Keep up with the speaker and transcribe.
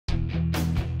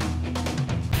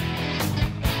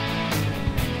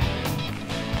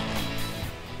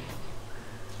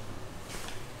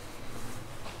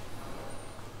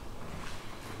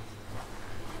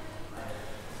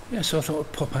Yeah, so I thought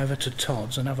I'd pop over to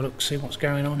Todds and have a look, see what's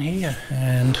going on here.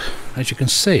 And as you can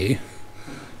see,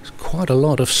 there's quite a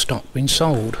lot of stock being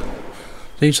sold.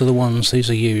 These are the ones, these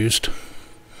are used,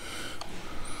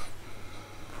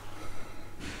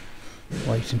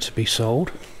 waiting to be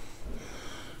sold.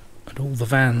 And all the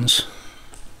vans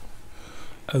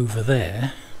over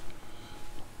there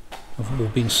have all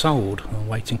been sold and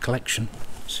waiting collection.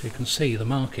 So you can see the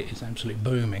market is absolutely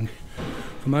booming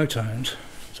for motorhomes.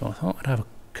 So I thought I'd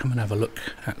come and have a look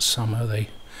at some of the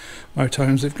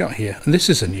motorhomes they've got here. And this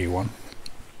is a new one.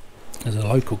 There's a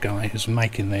local guy who's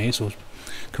making these or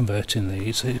converting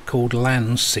these. It's called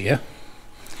Landseer,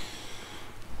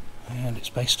 and it's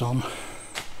based on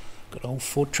good old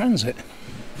Ford Transit.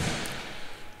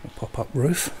 A pop-up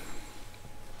roof.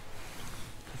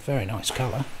 Very nice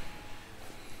colour.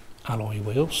 Alloy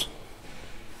wheels.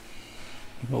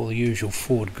 You've got all the usual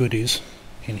Ford goodies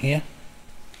in here.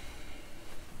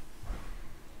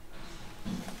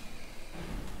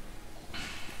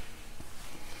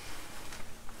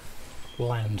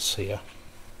 Landseer.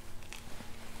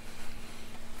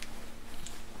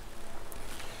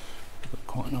 Got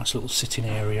quite a nice little sitting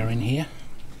area in here.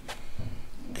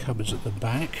 Cupboards at the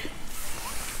back.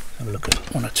 Have a look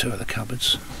at one or two of the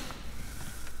cupboards.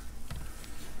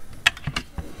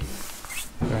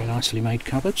 Very nicely made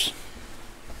cupboards.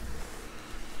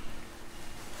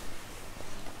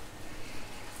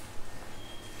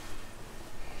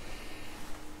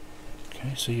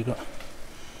 Okay, so you've got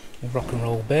your rock and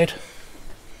roll bed,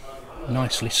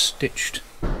 nicely stitched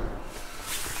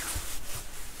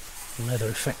leather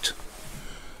effect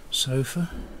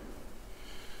sofa,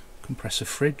 compressor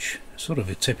fridge, sort of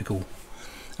a typical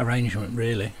arrangement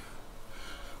really.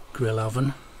 Grill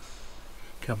oven,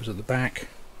 cupboards at the back,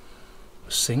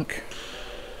 a sink.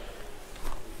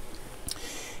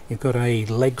 You've got a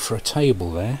leg for a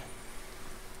table there.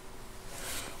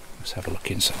 Let's have a look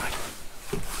inside.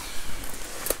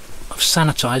 I've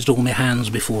sanitised all my hands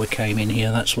before we came in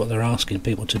here. That's what they're asking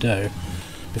people to do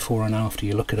before and after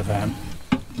you look at a van.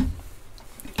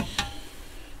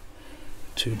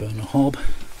 2-burner hob.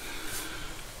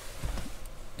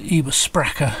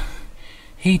 Spracker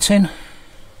heating.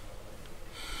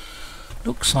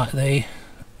 Looks like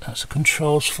that's the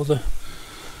controls for the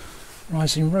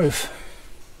rising roof.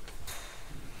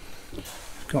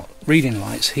 Got reading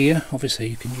lights here. Obviously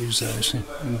you can use those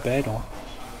in bed or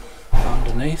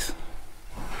underneath.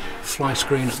 Fly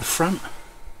screen at the front.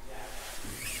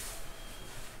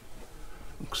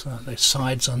 Looks like the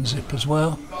sides unzip as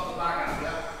well.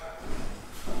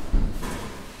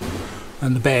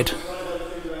 And the bed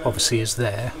obviously is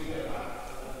there.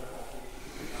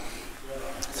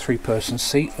 3-person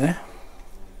seat there.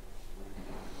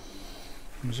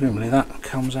 Presumably that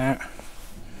comes out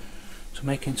to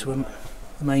make into a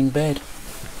main bed.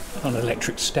 On an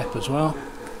electric step as well.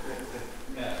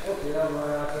 Let's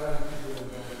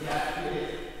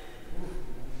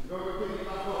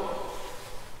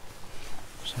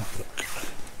have a look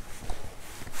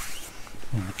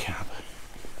in the cab.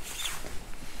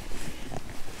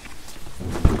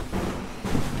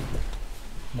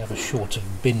 Never short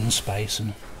of bin space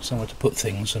and somewhere to put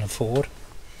things in a Ford.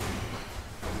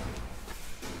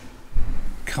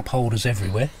 Cup holders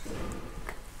everywhere.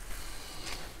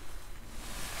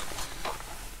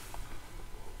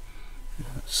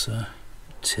 That's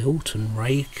tilt and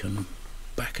rake and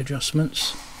back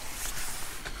adjustments.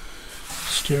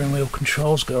 Steering wheel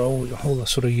controls, got all the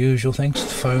sort of usual things.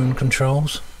 Phone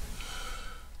controls,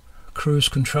 cruise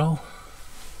control.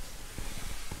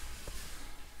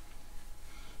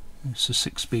 It's a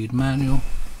 6-speed manual.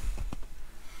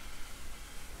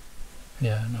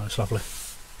 Yeah, no, it's lovely.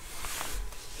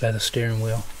 Leather steering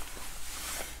wheel.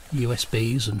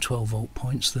 USBs and 12-volt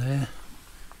points there.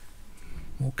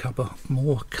 More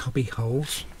cubby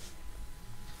holes.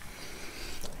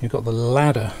 You've got the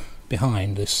ladder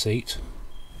behind this seat.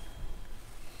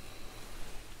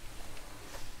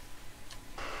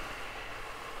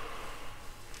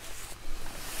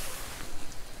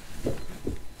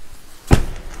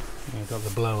 You've got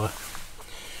the blower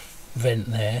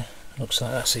vent there. Looks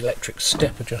like that's the electric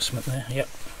step adjustment there. Yep.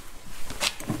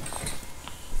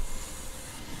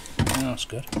 Oh, that's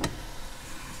good.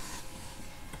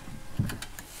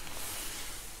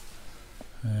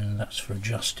 And that's for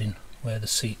adjusting where the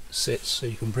seat sits, so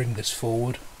you can bring this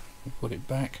forward and put it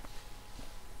back.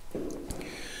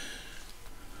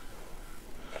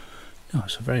 Oh,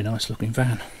 it's a very nice looking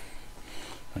van.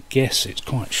 I guess it's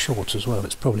quite short as well.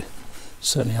 It's probably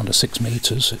certainly under 6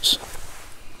 meters. It's,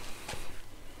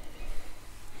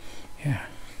 yeah,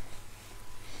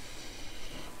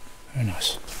 very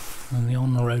nice. And the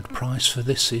on-the-road price for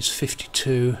this is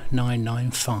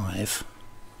 $52,995.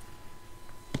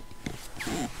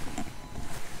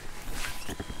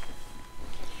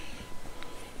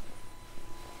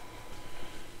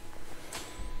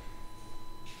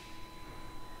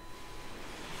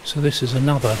 So this is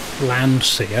another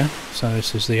Landseer, so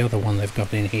this is the other one they've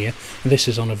got in here. This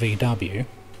is on a VW.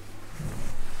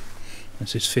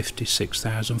 This is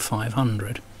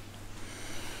 56,500.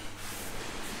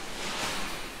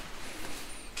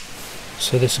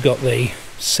 So this has got the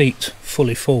seat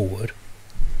fully forward.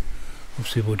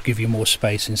 Obviously it would give you more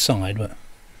space inside, but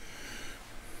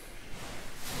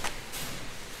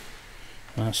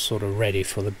that's sort of ready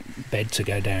for the bed to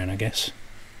go down, I guess.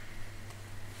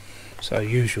 So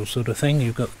usual sort of thing,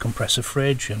 you've got the compressor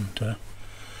fridge and a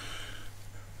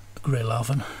grill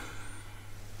oven,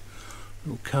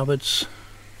 little cupboards,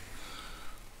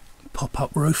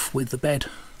 pop-up roof with the bed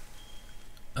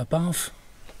above.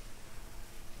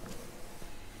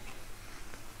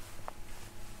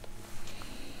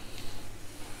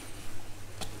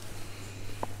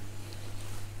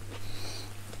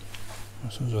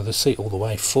 So with the seat all the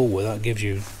way forward, that gives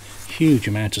you a huge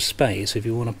amount of space if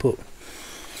you want to put,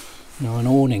 you know, an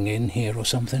awning in here or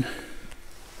something.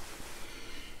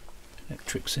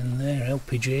 Electrics in there,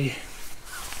 LPG.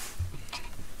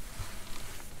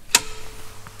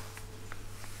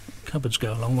 Cupboards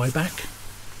go a long way back.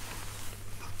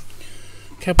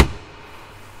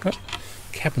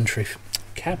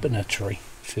 Cabinetry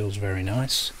feels very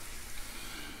nice.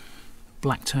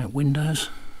 Blacked out windows.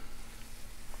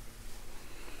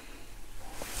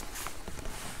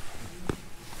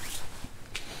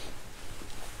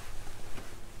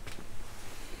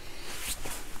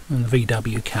 And the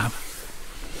VW cab.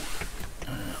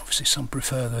 Obviously some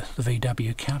prefer the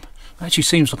VW cab. It actually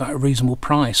seems like a reasonable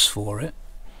price for it.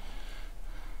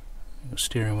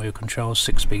 Steering wheel controls,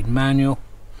 6-speed manual.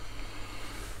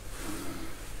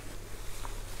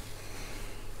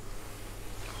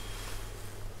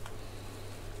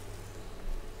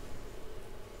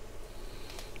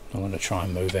 I'm going to try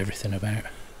and move everything about.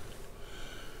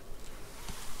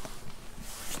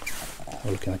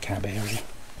 I'll look in the cab area.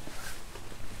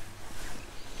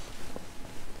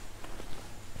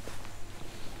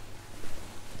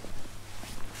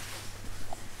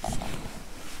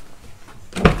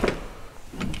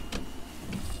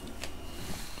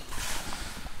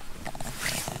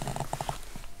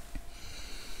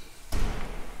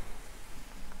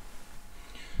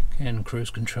 Again, cruise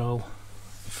control,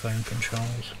 phone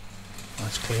controls,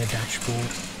 nice clear dashboard,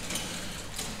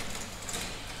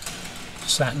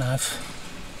 sat nav,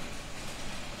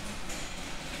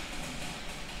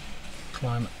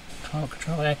 climate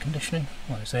control, air conditioning.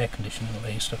 Well, it's air conditioning at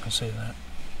least, I can see that.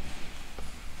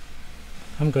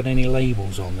 I haven't got any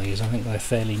labels on these, I think they're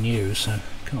fairly new, so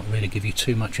can't really give you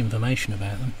too much information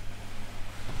about them.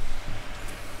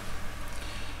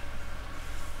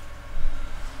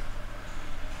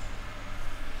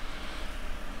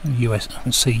 I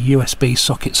can see USB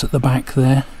sockets at the back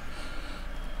there.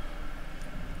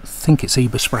 I think it's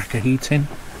Eberspracher heating.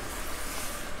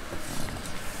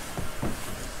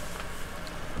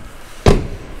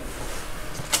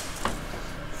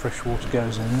 Fresh water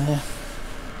goes in there.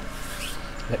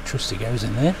 Electricity goes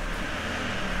in there.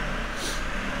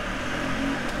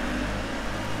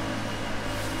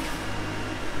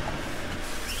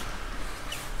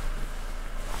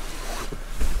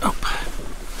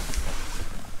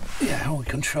 All the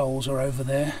controls are over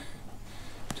there.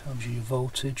 Tells you your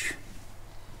voltage.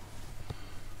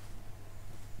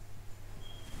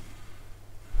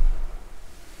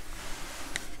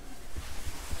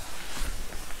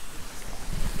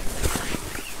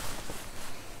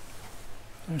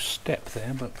 No step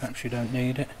there, but perhaps you don't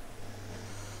need it.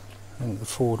 I think the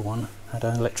Ford one had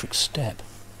an electric step.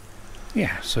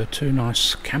 Yeah, so two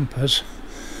nice campers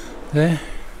there.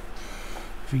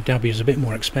 VW is a bit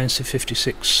more expensive,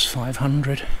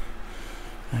 56,500,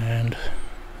 and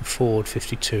Ford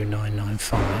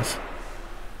 52,995.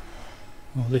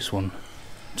 Well, this one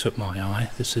took my eye.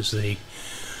 This is the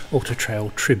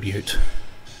Autotrail Tribute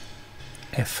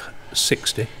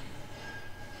F60.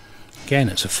 Again,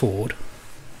 it's a Ford.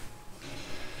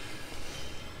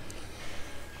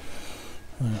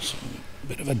 There's a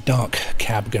bit of a dark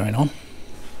cab going on.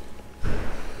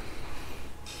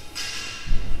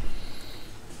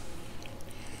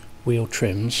 Wheel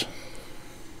trims.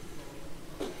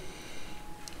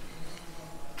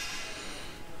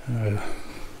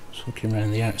 Just looking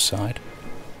around the outside.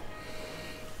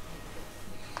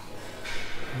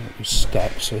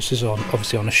 Steps. So this is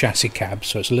obviously on a chassis cab,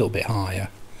 so it's a little bit higher.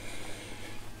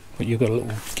 But you've got a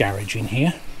little garage in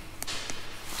here.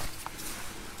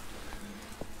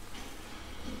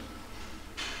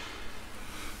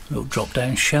 Little drop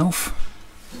down shelf.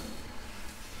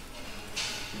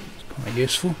 It's quite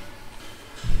useful.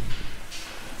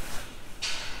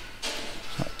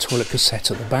 Toilet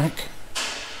cassette at the back.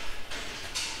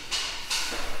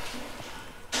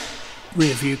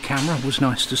 Rear view camera was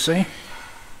nice to see.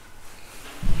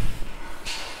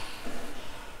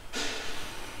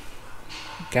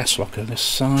 Gas locker this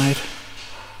side.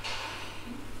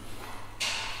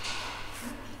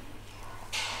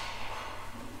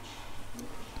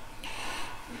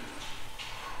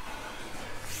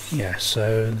 Yeah,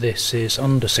 so this is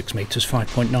under 6 metres,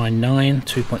 5.99,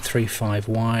 2.35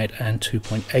 wide and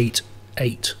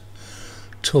 2.88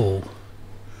 tall.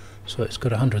 So it's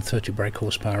got a 130 brake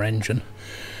horsepower engine,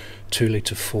 2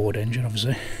 litre Ford engine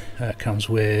obviously. It comes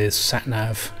with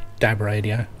sat-nav, DAB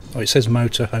radio. Oh, it says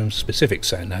Motorhome specific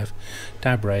sat-nav,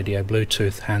 DAB radio,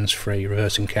 Bluetooth, hands-free,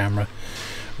 reversing camera,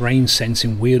 rain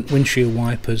sensing, windshield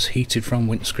wipers, heated front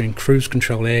windscreen, cruise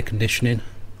control, air conditioning.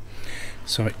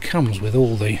 So it comes with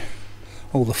all the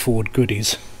Ford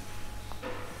goodies.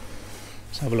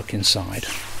 Let's have a look inside.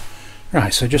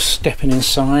 Right, so just stepping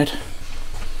inside.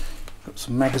 Got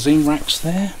some magazine racks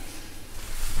there.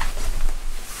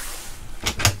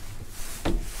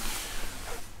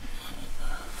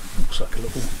 Looks like a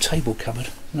little table cupboard.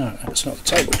 No, that's not the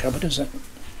table cupboard, is it?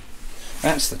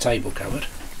 That's the table cupboard.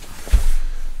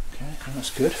 Okay,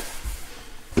 that's good.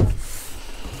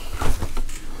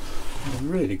 A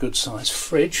really good sized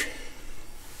fridge.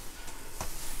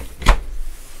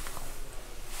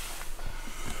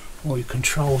 All your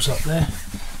controls up there.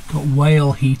 Got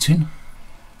whale heating.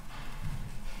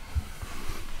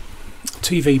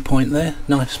 TV point there.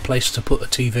 Nice place to put a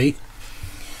TV.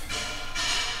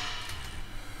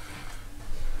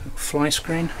 Fly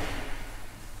screen.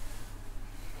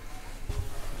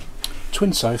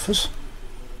 Twin sofas.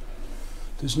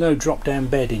 There's no drop down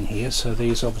bed in here, so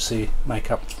these obviously make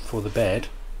up for the bed.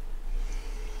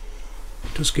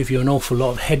 It does give you an awful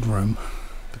lot of headroom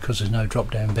because there's no drop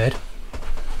down bed.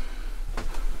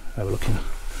 Have a look in.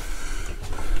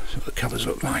 See what the covers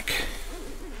look like.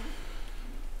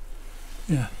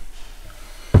 Yeah.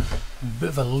 A bit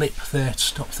of a lip there to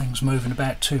stop things moving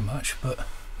about too much, but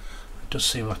it does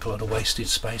seem like a lot of wasted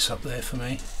space up there for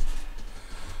me.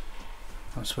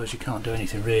 I suppose you can't do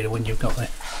anything really when you've got the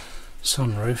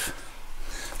sunroof,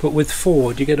 but with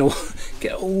Ford you get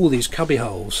all these cubby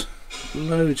holes,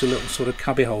 loads of little sort of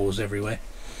cubby holes everywhere.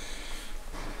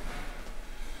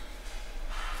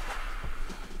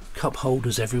 Cup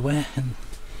holders everywhere, and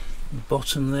the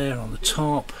bottom there, on the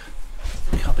top,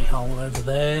 cubby hole over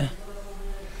there.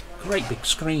 Great big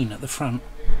screen at the front.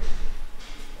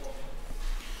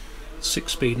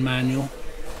 6-speed manual,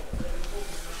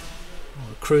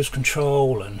 cruise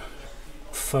control and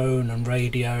phone and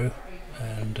radio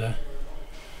and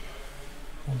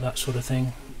all that sort of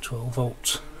thing. 12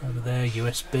 volts over there,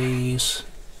 USBs.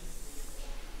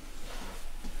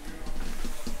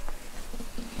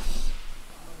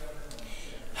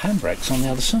 Handbrakes on the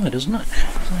other side, isn't it? Is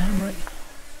there a handbrake?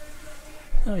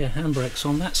 Oh yeah, handbrakes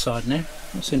on that side now.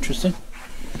 That's interesting.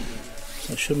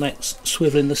 So it should make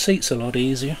swiveling the seats a lot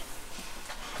easier.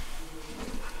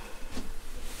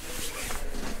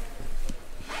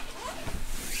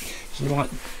 So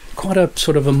like quite a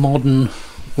sort of a modern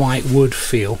white wood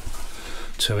feel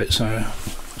to it, so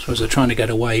I suppose they're trying to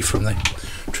get away from the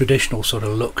traditional sort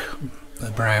of look, the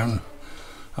brown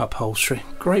upholstery.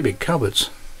 Great big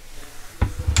cupboards.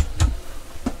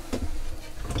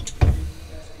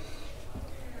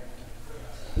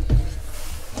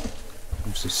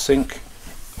 There's the sink,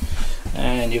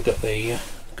 and you've got the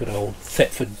good old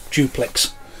Thetford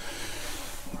duplex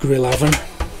grill oven.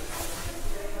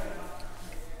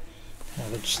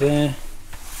 That's there.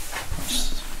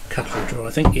 That's cutlery drawer,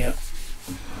 I think, yeah.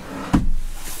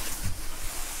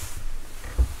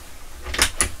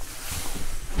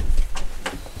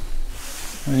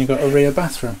 And you've got a rear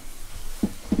bathroom.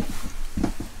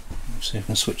 Let's see if I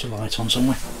can switch the light on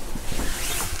somewhere.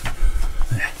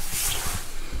 There.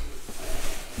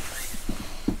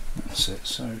 That's it.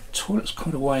 So, toilet's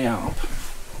quite a way up.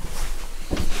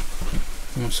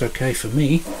 That's okay for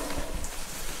me.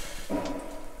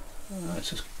 It's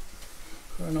just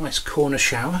got a nice corner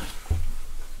shower.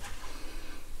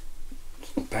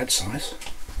 It's not bad size.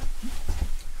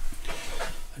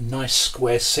 A nice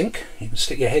square sink. You can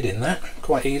stick your head in that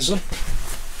quite easily.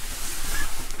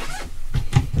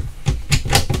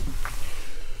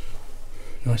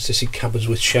 Nice to see cupboards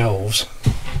with shelves.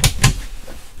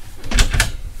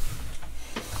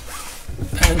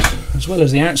 And as well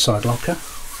as the outside locker,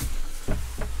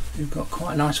 you've got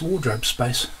quite a nice wardrobe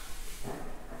space.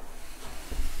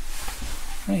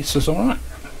 This is alright.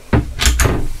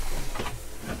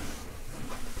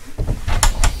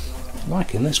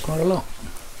 liking this quite a lot.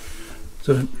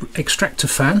 The extractor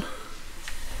fan,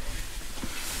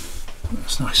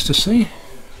 that's nice to see.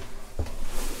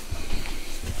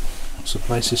 Lots of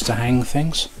places to hang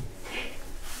things.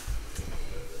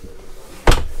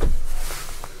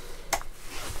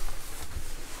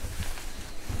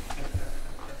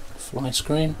 Fly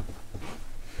screen.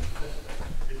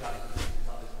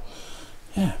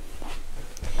 Yeah,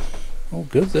 all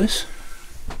good this.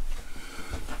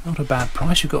 Not a bad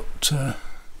price. You've got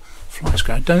fly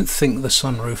screen. I don't think the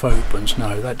sunroof opens.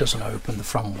 No, that doesn't open, the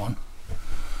front one.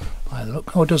 By the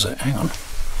look. Oh, does it? Hang on.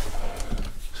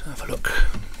 Let's have a look.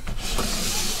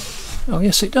 Oh,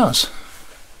 yes, it does.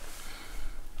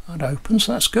 That opens.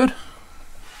 That's good.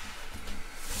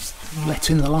 Let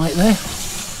in the light there.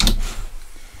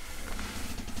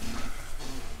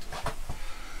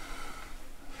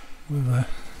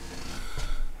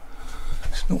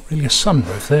 It's not really a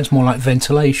sunroof there, it's more like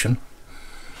ventilation.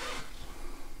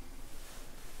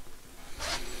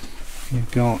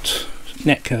 You've got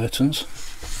net curtains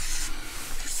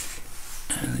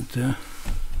and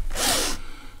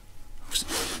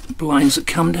blinds that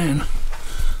come down.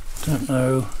 Don't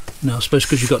know. No, I suppose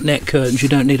because you've got net curtains you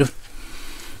don't need a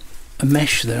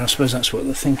mesh there. I suppose that's what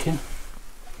they're thinking.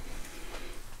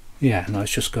 Yeah, no,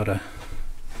 it's just got a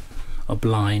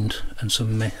blind and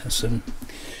some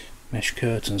mesh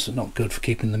curtains that are not good for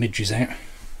keeping the midges out.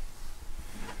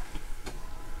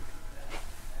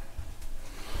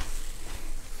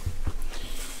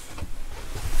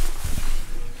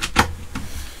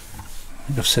 I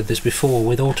think I've said this before,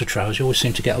 with Autotrails you always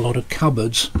seem to get a lot of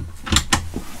cupboards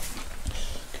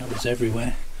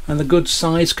everywhere, and the good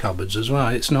size cupboards as well.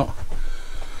 It's not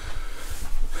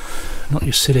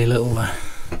your silly little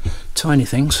tiny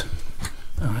things.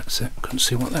 Oh, that's it. Couldn't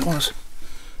see what that was.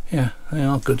 Yeah, they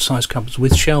are good sized cupboards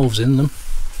with shelves in them.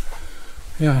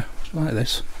 Yeah, like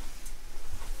this.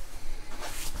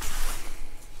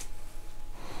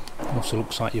 Also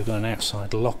looks like you've got an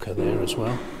outside locker there as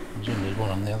well. I presume there's one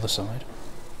on the other side.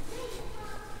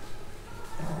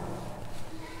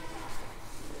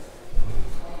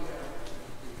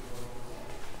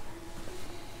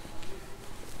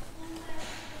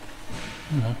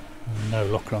 No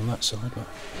locker on that side, but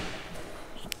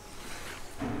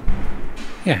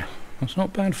yeah, that's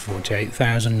not bad for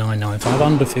 48,995,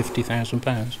 under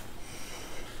 £50,000.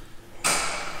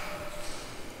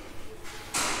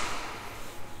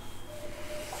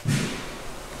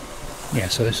 Yeah,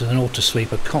 so this is an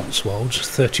Autosleeper Cotswolds,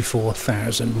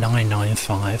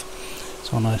 34,995.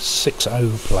 It's on a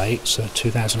 6.0 plate, so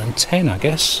 2010 I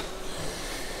guess.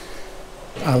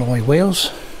 Alloy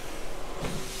wheels.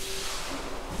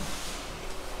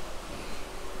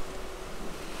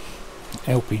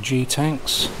 LPG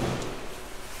tanks.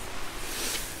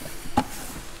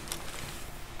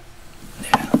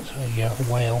 Yeah, so a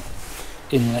whale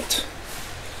inlet.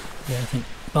 Yeah, I think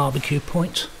barbecue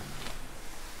point.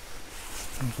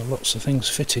 There's lots of things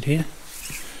fitted here.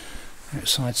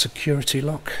 Outside security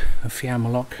lock, a Fiat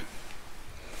lock.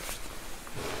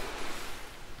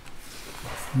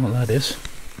 What that is.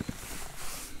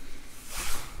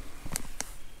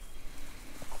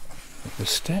 The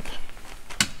step.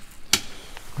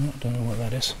 I don't know what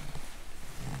that is.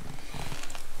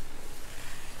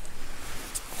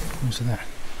 Where's that?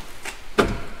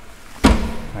 Oh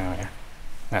yeah,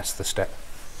 that's the step.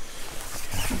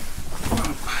 Okay.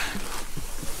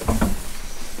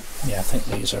 Yeah, I think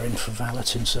these are in for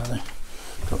valeting, so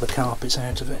they've got the carpets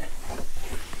out of it.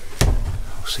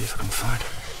 I'll see if I can find.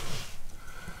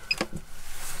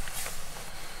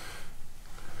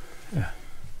 Yeah.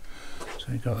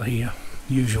 So you've got the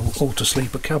usual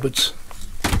Autosleeper cupboards.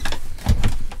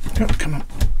 Oh, come on,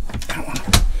 that one.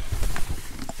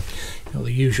 Got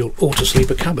the usual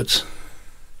Autosleeper cupboards.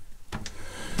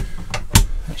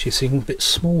 Actually seem a bit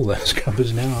small, those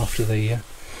cupboards now after the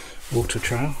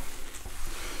Autotrail.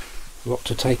 A lot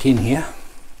to take in here.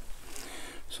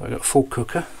 So I've got a full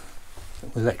cooker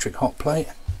with electric hot plate.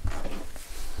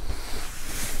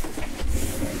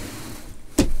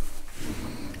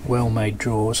 Well made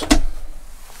drawers.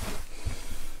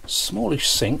 Smallish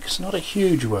sink, it's not a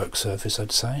huge work surface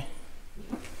I'd say.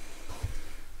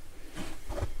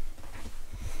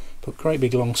 Put great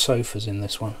big long sofas in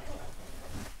this one.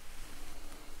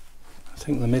 I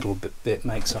think the middle bit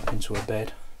makes up into a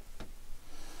bed.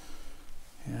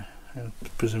 Yeah, and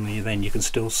presumably then you can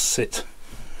still sit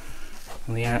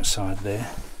on the outside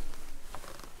there.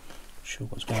 Not sure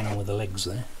what's going on with the legs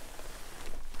there.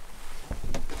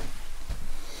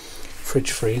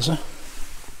 Fridge freezer.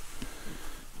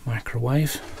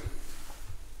 Microwave.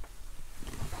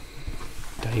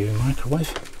 Daewoo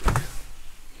microwave.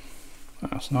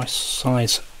 That's a nice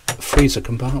size freezer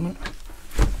compartment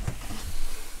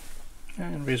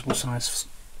and reasonable size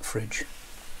fridge.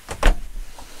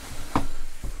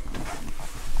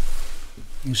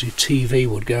 Usually TV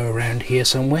would go around here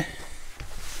somewhere.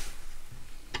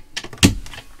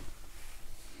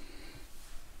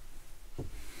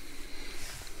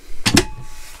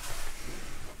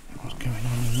 What's going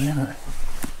on in there?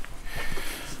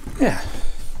 Yeah.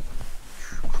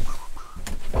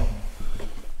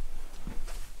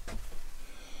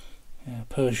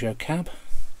 Peugeot cab,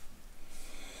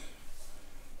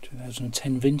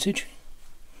 2010 vintage,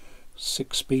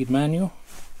 6-speed manual.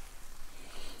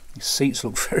 These seats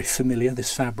look very familiar,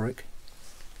 this fabric.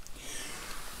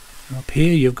 And up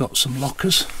here you've got some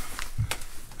lockers.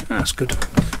 That's good.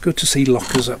 Good to see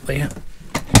lockers up there.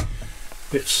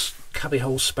 Bits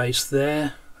cubbyhole space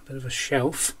there, a bit of a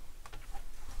shelf.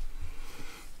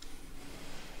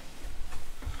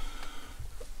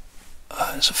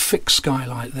 There's a fixed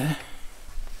skylight there.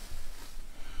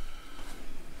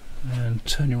 And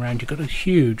turning around, you've got a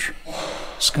huge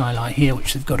skylight here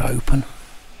which they've got open.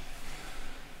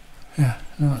 Yeah,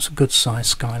 no, that's a good size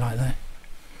skylight there.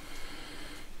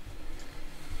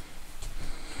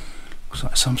 Looks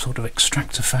like some sort of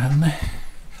extractor fan there.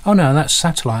 Oh no, that's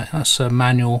satellite. That's a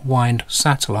manual wind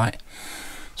satellite.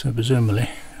 So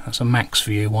presumably that's a max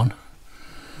view one.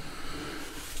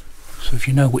 So if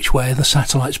you know which way the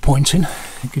satellite's pointing,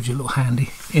 it gives you little handy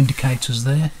indicators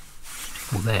there.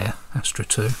 Or there, Astra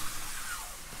 2.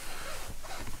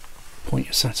 Point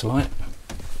your satellite.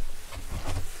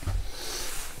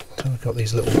 So we've got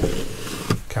these little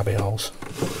cubby holes.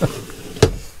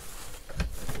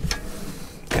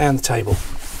 And the table.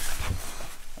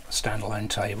 Standalone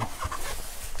table.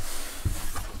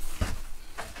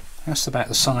 That's about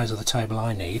the size of the table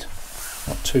I need.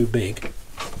 Not too big.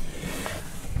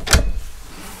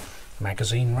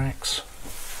 Magazine racks.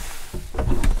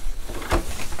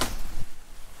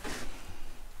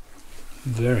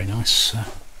 Very nice.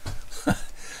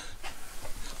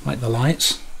 Like the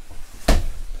lights.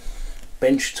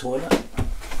 Bench toilet.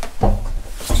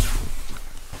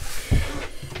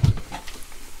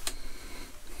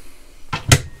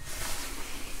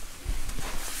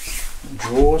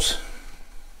 Drawers.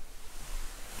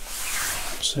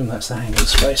 Assume that's the hanging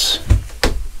space.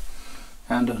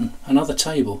 And another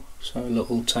table. So a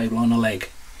little table on a leg.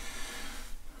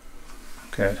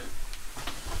 Okay.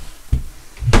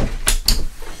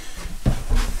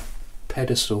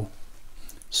 Pedestal,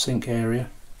 sink area,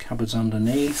 cupboards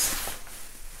underneath.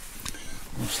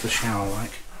 What's the shower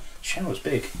like? The shower's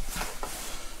big.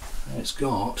 It's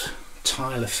got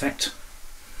tile effect,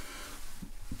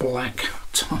 black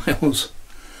tiles,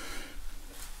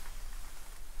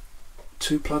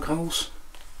 2 plug holes,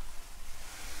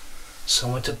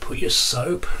 somewhere to put your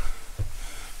soap.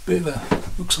 Bit of a,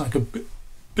 looks like a bit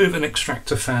of an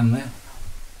extractor fan there.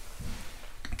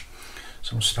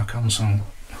 So I'm stuck on some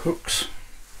hooks,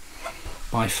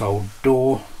 bifold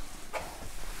door.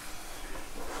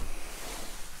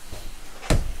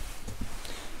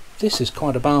 This is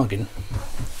quite a bargain.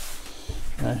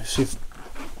 So you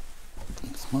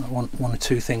might want 1 or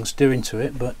 2 things doing to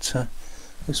it, but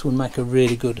this would make a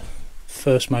really good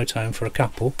first motorhome for a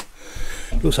couple.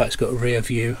 Looks like it's got a rear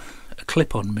view, a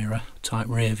clip-on mirror type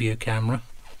rear view camera,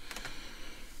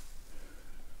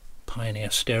 Pioneer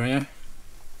stereo.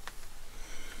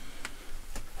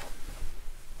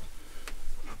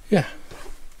 Yeah,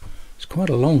 it's quite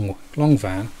a long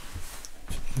van.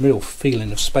 Real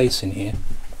feeling of space in here.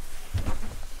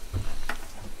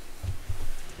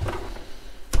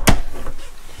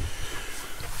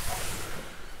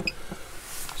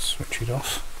 Switch it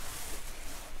off.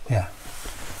 Yeah.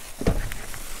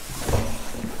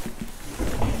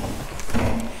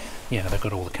 Yeah, they've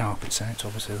got all the carpets out,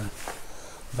 obviously they're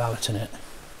valeting it.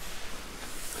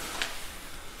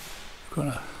 Got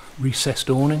a recessed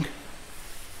awning.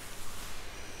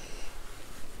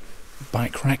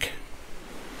 Bike rack.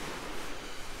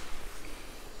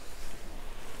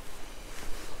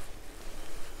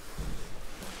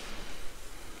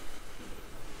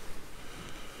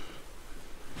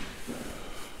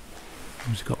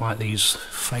 It's got like these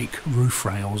fake roof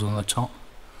rails on the top.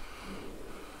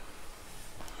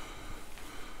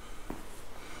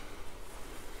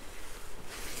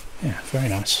 Yeah, very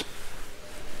nice.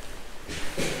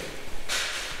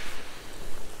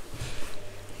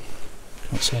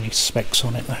 Can't see any specs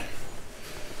on it though.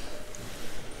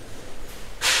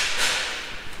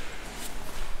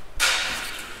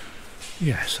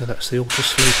 Yeah, so that's the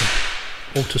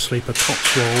Autosleeper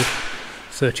Cotswold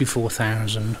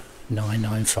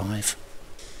 34,995.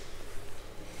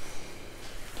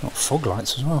 Got fog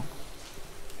lights as well.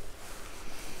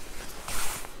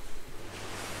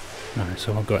 Right,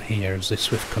 so what I've got here is this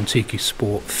Swift Kon-Tiki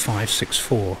Sport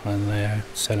 564, and they're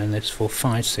selling this for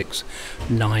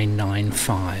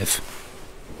 56995.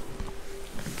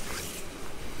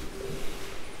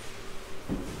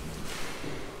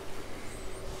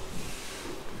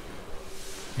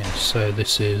 Yeah, so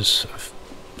this is a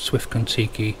Swift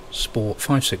Kon-Tiki Sport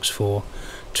 564,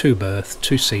 2 berth,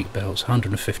 2 seat belts,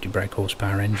 150 brake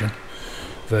horsepower engine,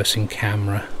 versing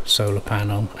camera, solar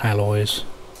panel, alloys.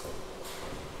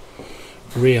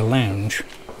 Rear lounge,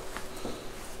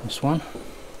 this one,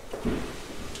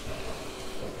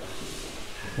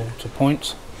 water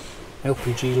point,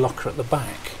 LPG locker at the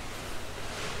back.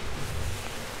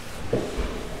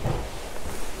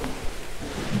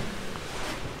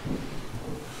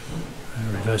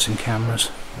 Reversing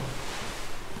cameras.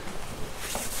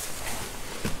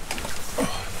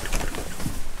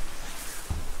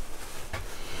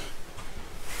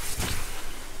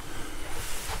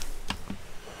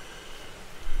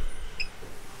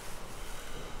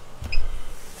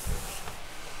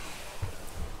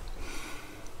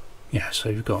 Yeah, so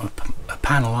you've got a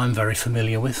panel I'm very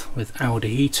familiar with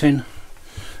Audi heating,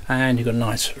 and you've got a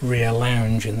nice rear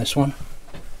lounge in this one.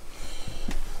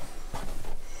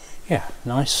 Yeah,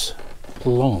 nice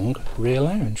long rear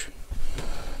lounge.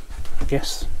 I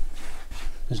guess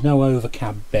there's no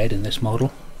overcab bed in this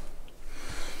model,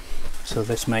 so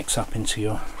this makes up into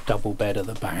your double bed at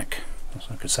the back. As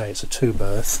I could say, it's a 2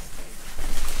 berth.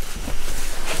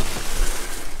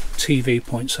 TV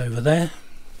points over there.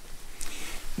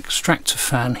 Extractor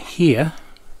fan here,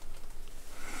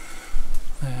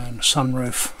 and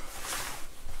sunroof,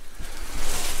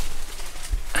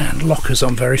 and lockers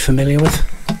I'm very familiar with.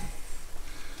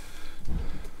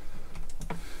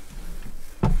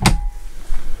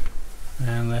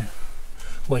 And the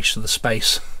waste of the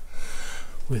space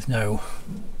with no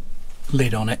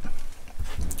lid on it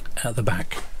at the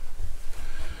back.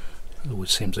 It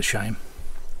always seems a shame.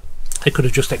 They could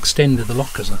have just extended the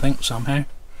lockers, I think, somehow.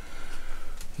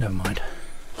 Never mind.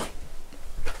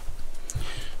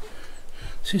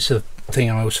 This is a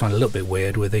thing I always find a little bit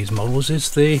weird with these models,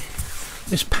 is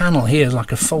this panel here is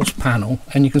like a false panel,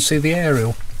 and you can see the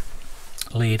aerial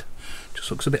lead.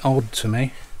 Just looks a bit odd to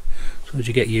me. So as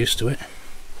you get used to it.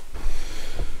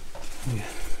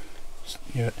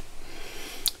 Your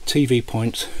TV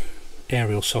point,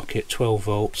 aerial socket, 12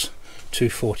 volts,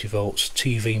 240 volts,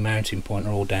 TV mounting point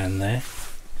are all down there.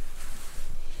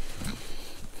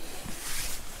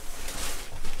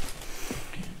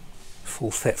 Full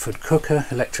Thetford cooker,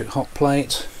 electric hot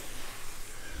plate,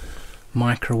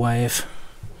 microwave,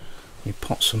 your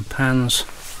pots and pans,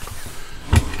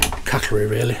 cutlery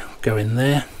really go in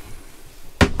there,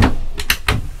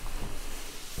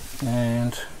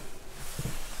 and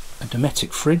a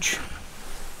Dometic fridge,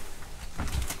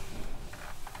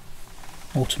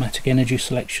 automatic energy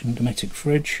selection Dometic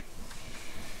fridge,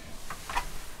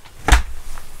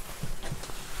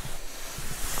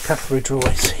 cutlery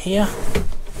drawers here.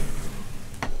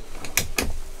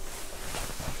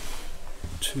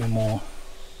 2 more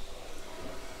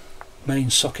main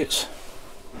sockets,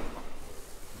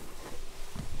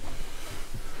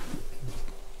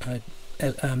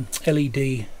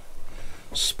 LED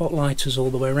spotlighters all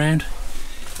the way around.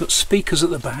 Got speakers at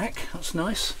the back, that's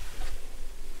nice.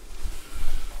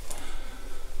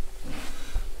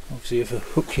 Obviously if you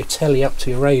hook your telly up to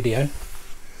your radio,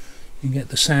 you can get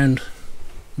the sound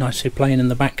nicely playing in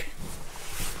the back.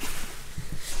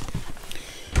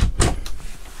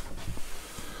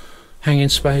 Hanging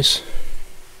space.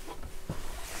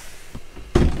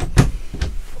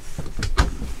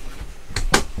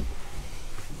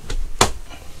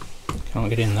 Can't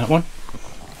get in that one.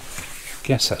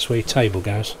 Guess that's where your table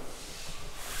goes.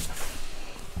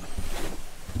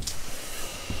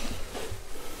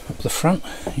 Up the front,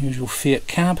 usual Fiat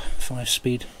cab,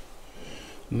 5-speed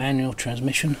manual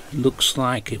transmission. Looks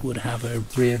like it would have a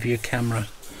rear view camera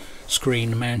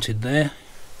screen mounted there.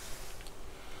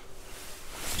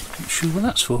 Not sure what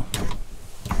that's for.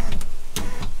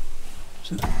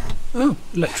 Oh,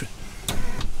 electric.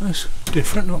 That's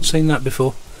different, not seen that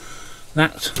before.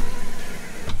 That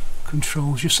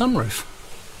controls your sunroof.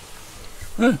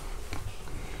 Oh,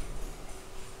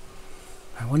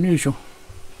 how unusual.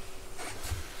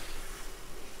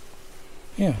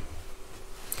 Yeah.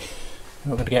 You're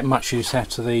not going to get much use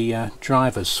out of the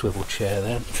driver's swivel chair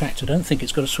there. In fact, I don't think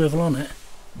it's got a swivel on it.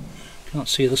 Can't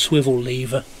see the swivel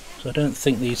lever. So I don't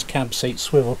think these cab seats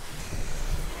swivel,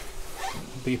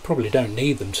 but you probably don't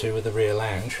need them to with the rear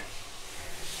lounge.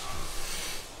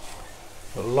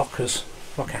 Got lockers,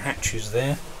 locker hatches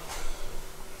there.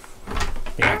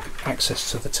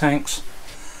 Access to the tanks.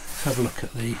 Have a look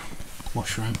at the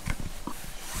washroom.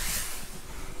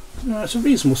 No, it's a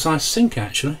reasonable sized sink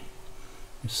actually.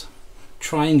 It's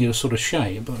triangular sort of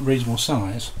shape, but reasonable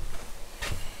size.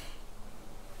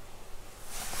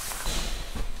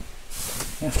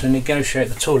 You have to negotiate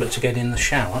the toilet to get in the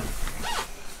shower.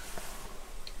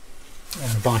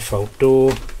 And a bifold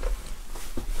door.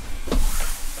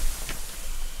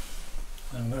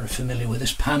 I'm very familiar with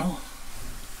this panel.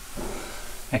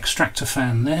 Extractor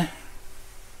fan there.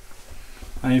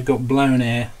 And you've got blown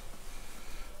air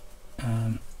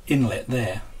inlet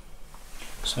there.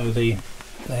 So the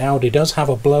Audi does have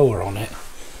a blower on it,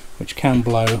 which can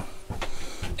blow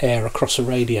air across a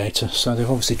radiator. So they've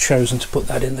obviously chosen to put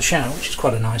that in the shower, which is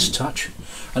quite a nice touch.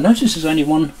 I notice there's only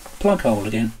one plug hole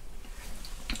again.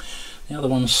 The other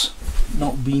one's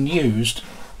not been used,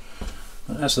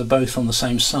 but as they're both on the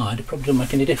same side, it probably doesn't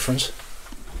make any difference.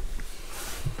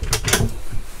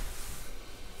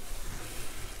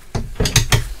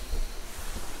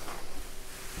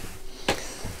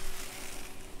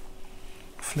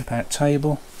 Flip out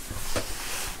table.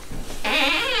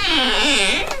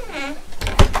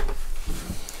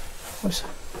 It's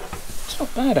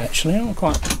not bad actually, I'm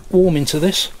quite warm into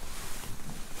this.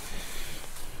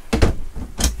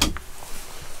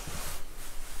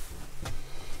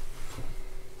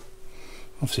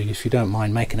 Obviously, if you don't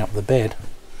mind making up the bed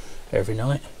every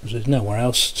night, because there's nowhere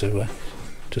else to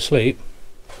sleep.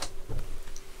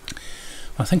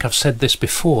 I think I've said this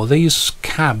before, these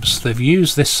cabs, they've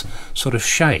used this sort of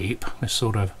shape, this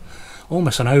sort of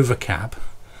almost an overcab,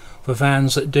 for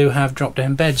vans that do have drop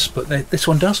down beds, but this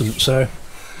one doesn't, so it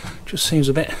just seems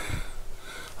a bit,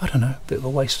 I don't know, a bit of a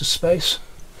waste of space,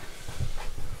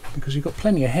 because you've got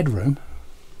plenty of headroom.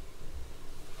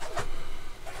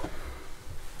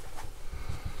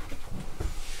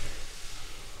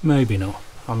 Maybe not.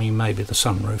 I mean, maybe the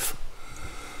sunroof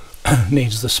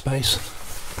needs the space.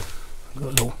 Got a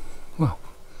little, well,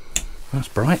 that's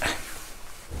bright.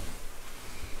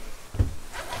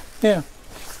 Yeah.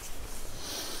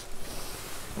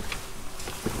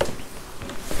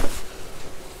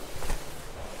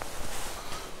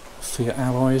 Fiat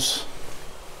alloys.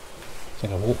 I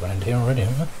think I've walked around here already,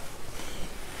 haven't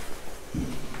I?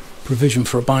 Provision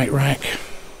for a bike rack.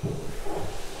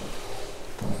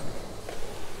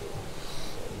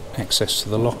 Access to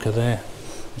the locker there,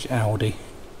 which is Audi.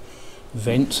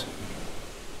 Vent.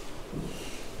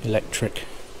 Electric.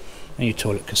 And your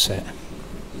toilet cassette.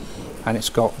 And it's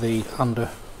got the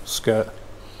underskirt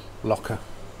locker.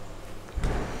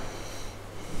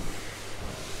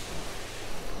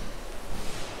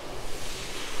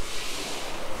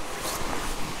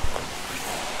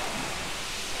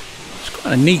 It's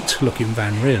quite a neat looking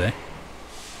van, really.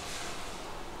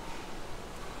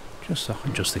 I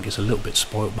just think it's a little bit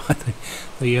spoilt by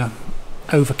the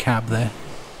overcab there.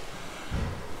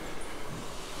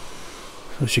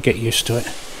 So you should get used to it.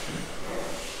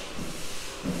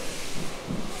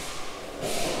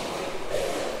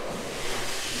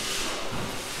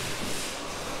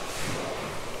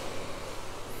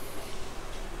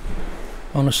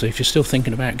 Honestly, if you're still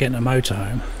thinking about getting a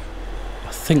motorhome,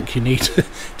 I think you need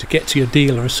to get to your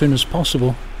dealer as soon as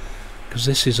possible, because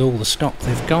this is all the stock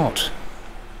they've got.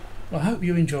 Well, I hope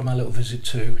you enjoyed my little visit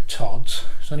to Todds.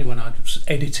 It's only when I was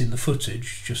editing the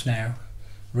footage just now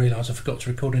realised I forgot to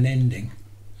record an ending.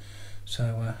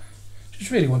 So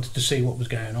just really wanted to see what was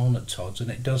going on at Todds, and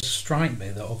it does strike me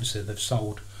that obviously they've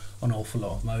sold an awful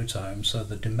lot of motorhomes, so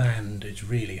the demand is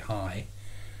really high,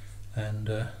 and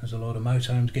there's a lot of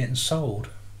motorhomes getting sold.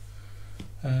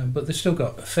 But they've still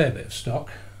got a fair bit of stock.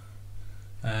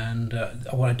 And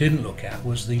what I didn't look at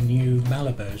was the new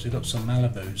Malibus. They've got some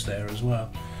Malibus there as well.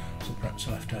 So perhaps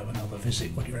I'll have to have another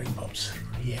visit. What do you reckon, Pops?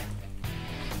 Yeah,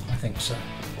 I think so.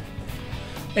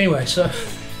 Anyway, so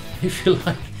if you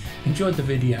enjoyed the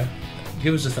video,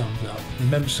 give us a thumbs up.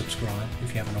 Remember to subscribe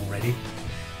if you haven't already.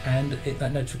 And hit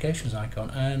that notifications icon.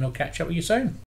 And I'll catch up with you soon.